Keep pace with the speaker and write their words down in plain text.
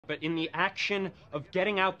but in the action of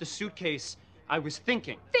getting out the suitcase, I was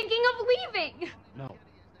thinking. Thinking of leaving! No.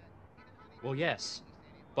 Well, yes,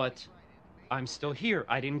 but I'm still here.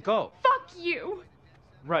 I didn't go. Fuck you!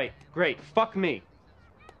 Right, great. Fuck me.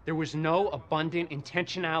 There was no abundant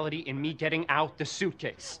intentionality in me getting out the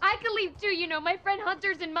suitcase. I could leave too, you know. My friend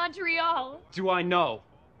Hunter's in Montreal. Do I know?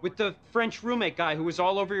 With the French roommate guy who was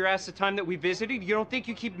all over your ass the time that we visited, you don't think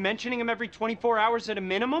you keep mentioning him every 24 hours at a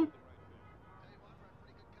minimum?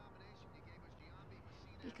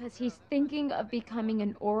 Because he's thinking of becoming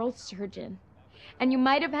an oral surgeon. And you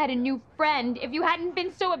might have had a new friend if you hadn't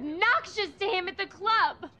been so obnoxious to him at the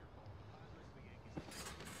club.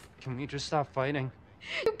 Can we just stop fighting?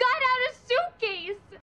 You got out a suitcase!